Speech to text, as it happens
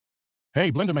Hey,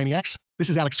 Blender Maniacs, this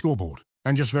is Alex Scoreboard.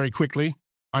 And just very quickly,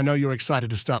 I know you're excited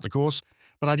to start the course,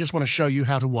 but I just want to show you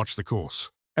how to watch the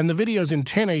course. And the videos in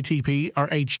 1080p are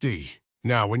HD.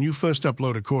 Now, when you first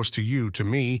upload a course to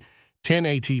me,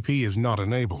 1080p is not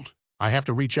enabled. I have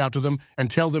to reach out to them and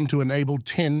tell them to enable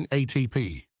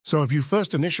 1080p. So if you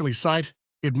first initially cite,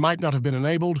 it might not have been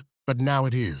enabled, but now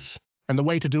it is. And the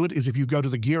way to do it is if you go to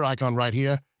the gear icon right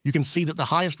here, you can see that the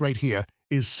highest rate here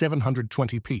is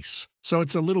 720p. So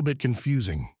it's a little bit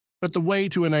confusing. But the way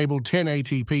to enable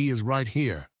 1080p is right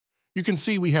here. You can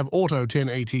see we have Auto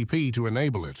 1080p to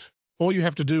enable it. All you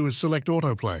have to do is select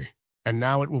Autoplay, and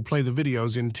now it will play the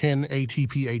videos in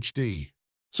 1080p HD.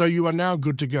 So you are now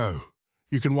good to go.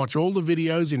 You can watch all the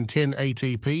videos in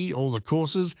 1080p, all the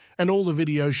courses, and all the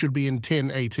videos should be in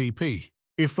 1080p.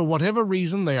 If for whatever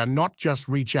reason they are not, just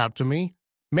reach out to me,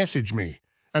 message me,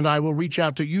 and I will reach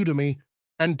out to Udemy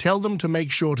and tell them to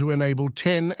make sure to enable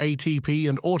 1080p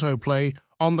and autoplay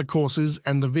on the courses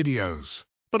and the videos.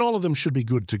 But all of them should be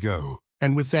good to go.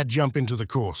 And with that, jump into the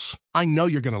course. I know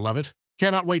you're going to love it.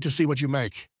 Cannot wait to see what you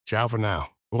make. Ciao for now.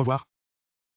 Au revoir.